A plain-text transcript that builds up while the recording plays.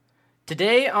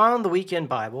Today on the Weekend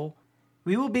Bible,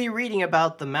 we will be reading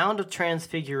about the Mount of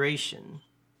Transfiguration,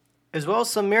 as well as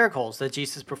some miracles that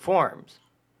Jesus performs,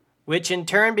 which in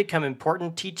turn become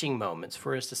important teaching moments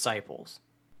for his disciples.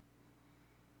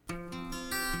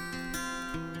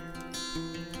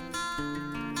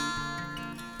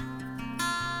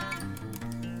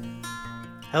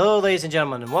 Hello, ladies and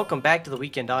gentlemen, and welcome back to the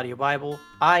Weekend Audio Bible.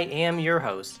 I am your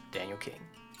host, Daniel King.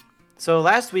 So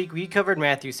last week we covered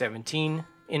Matthew 17,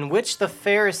 in which the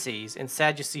Pharisees and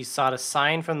Sadducees sought a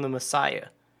sign from the Messiah.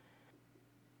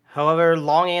 However,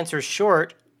 long answer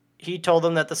short, he told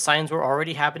them that the signs were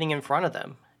already happening in front of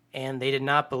them, and they did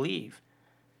not believe.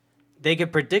 They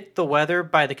could predict the weather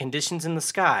by the conditions in the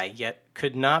sky, yet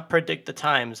could not predict the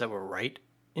times that were right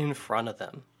in front of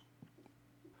them.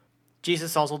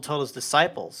 Jesus also told his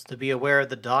disciples to be aware of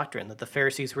the doctrine that the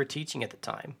Pharisees were teaching at the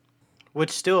time, which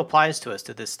still applies to us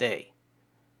to this day.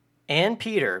 And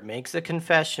Peter makes a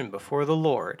confession before the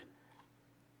Lord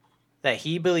that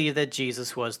he believed that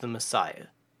Jesus was the Messiah,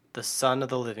 the Son of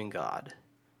the living God.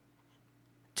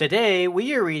 Today,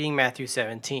 we are reading Matthew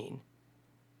 17.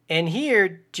 And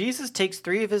here, Jesus takes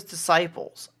 3 of his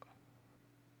disciples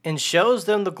and shows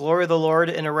them the glory of the Lord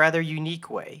in a rather unique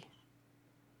way.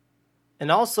 And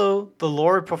also, the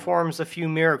Lord performs a few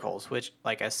miracles, which,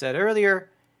 like I said earlier,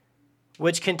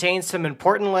 which contains some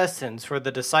important lessons for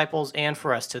the disciples and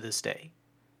for us to this day.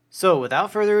 So,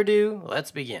 without further ado, let's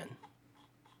begin.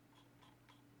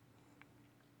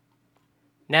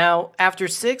 Now, after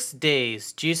 6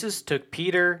 days, Jesus took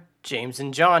Peter, James,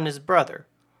 and John, his brother,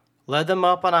 led them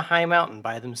up on a high mountain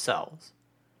by themselves.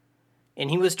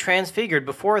 And he was transfigured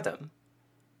before them.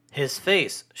 His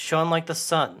face shone like the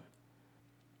sun,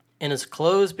 and his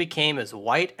clothes became as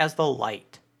white as the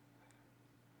light.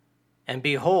 And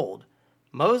behold,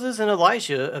 Moses and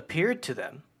Elisha appeared to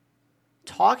them,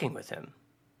 talking with him.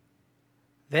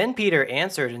 Then Peter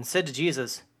answered and said to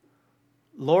Jesus,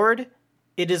 "Lord,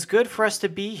 it is good for us to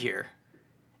be here.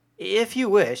 If you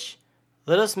wish,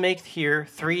 let us make here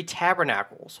 3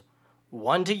 tabernacles,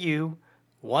 one to you,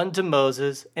 one to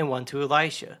Moses, and one to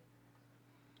Elisha."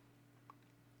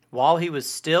 While he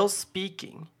was still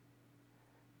speaking,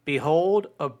 behold,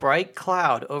 a bright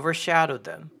cloud overshadowed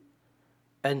them.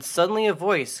 And suddenly a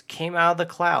voice came out of the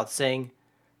cloud saying,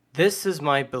 "This is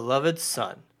my beloved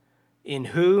Son, in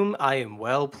whom I am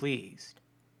well pleased.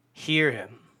 Hear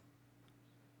him."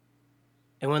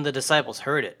 And when the disciples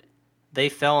heard it, they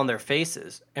fell on their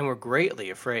faces and were greatly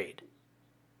afraid.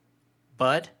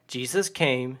 But Jesus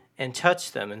came and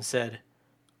touched them and said,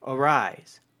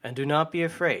 "Arise, and do not be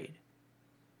afraid."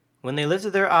 When they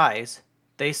lifted their eyes,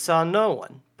 they saw no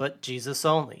one but Jesus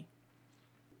only.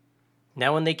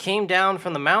 Now when they came down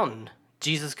from the mountain,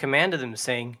 Jesus commanded them,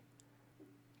 saying,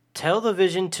 "Tell the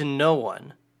vision to no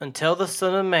one until the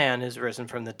Son of Man is risen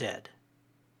from the dead."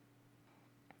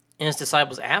 And his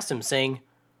disciples asked him, saying,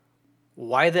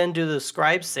 "Why then do the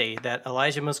scribes say that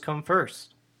Elijah must come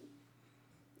first?"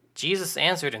 Jesus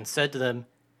answered and said to them,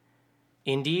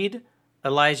 "Indeed,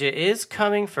 Elijah is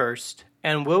coming first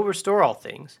and will restore all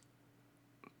things.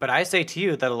 But I say to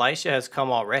you that Elisha has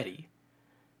come already,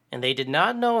 and they did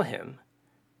not know him,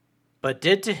 but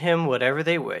did to him whatever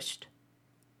they wished.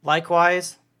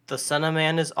 Likewise, the Son of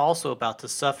Man is also about to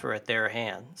suffer at their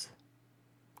hands."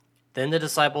 Then the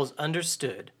disciples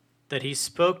understood that he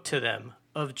spoke to them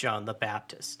of John the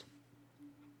Baptist.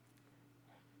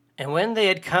 And when they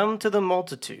had come to the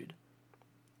multitude,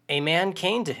 a man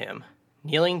came to him,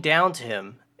 kneeling down to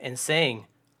him, and saying,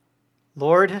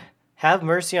 "Lord, have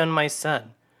mercy on my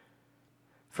son,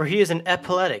 for he is an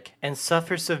epileptic and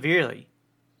suffers severely.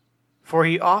 For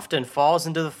he often falls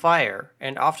into the fire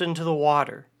and often into the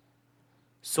water.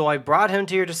 So I brought him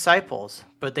to your disciples,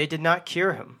 but they did not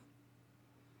cure him."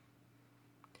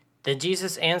 Then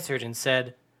Jesus answered and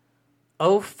said,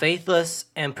 "O faithless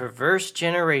and perverse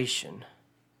generation,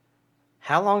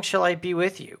 how long shall I be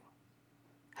with you?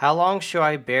 How long shall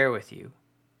I bear with you?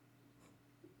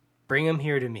 Bring him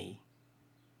here to me."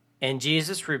 And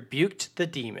Jesus rebuked the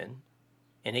demon,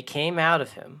 and it came out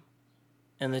of him,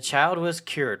 and the child was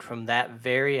cured from that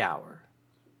very hour.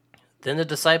 Then the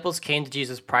disciples came to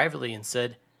Jesus privately and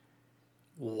said,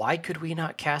 "Why could we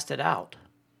not cast it out?"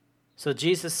 So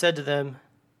Jesus said to them,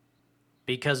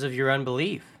 "Because of your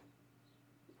unbelief.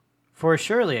 For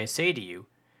surely I say to you,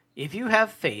 if you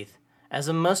have faith as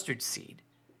a mustard seed,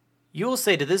 you will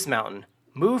say to this mountain,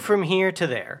 'Move from here to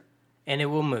there,' and it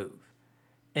will move,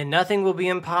 and nothing will be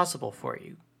impossible for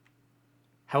you.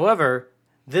 However,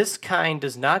 this kind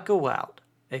does not go out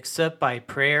except by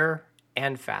prayer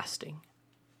and fasting."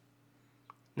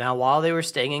 Now while they were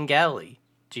staying in Galilee,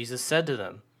 Jesus said to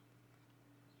them,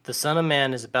 "The The Son of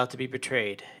Man is about to be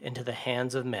betrayed into the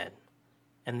hands of men,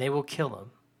 and they will kill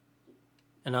him.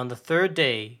 And on the third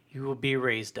day he will be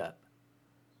raised up.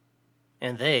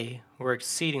 And they were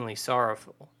exceedingly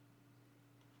sorrowful.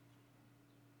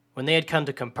 When they had come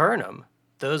to Capernaum,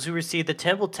 those who received the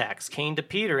temple tax came to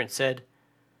Peter and said,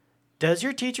 "Does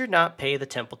your teacher not pay the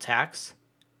temple tax?"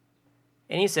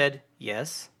 And he said,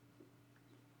 "Yes."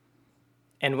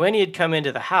 And when he had come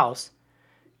into the house,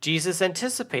 Jesus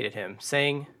anticipated him,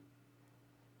 saying,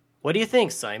 "What do you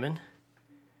think, Simon?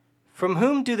 From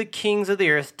whom do the kings of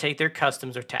the earth take their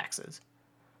customs or taxes?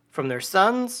 From their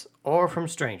sons or from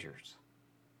strangers?"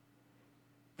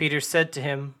 Peter said to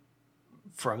him,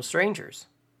 "From strangers."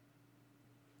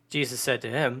 Jesus said to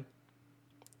him,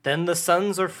 "Then the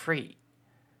sons are free.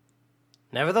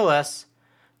 Nevertheless,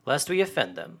 lest we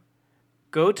offend them,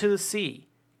 go to the sea,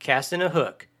 cast in a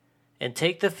hook, and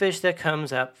take the fish that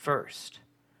comes up first.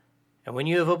 And when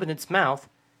you have opened its mouth,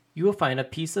 you will find a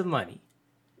piece of money.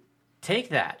 Take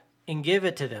that and give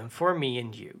it to them for me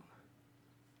and you."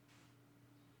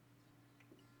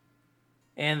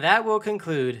 And that will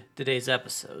conclude today's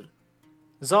episode.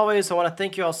 As always, I want to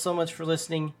thank you all so much for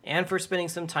listening and for spending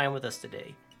some time with us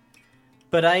today.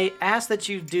 But I ask that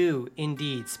you do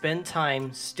indeed spend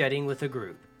time studying with a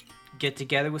group. Get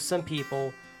together with some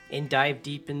people and dive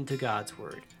deep into God's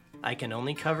Word. I can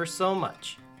only cover so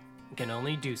much. I can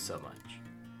only do so much.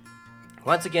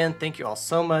 Once again, thank you all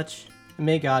so much, and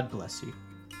may God bless you.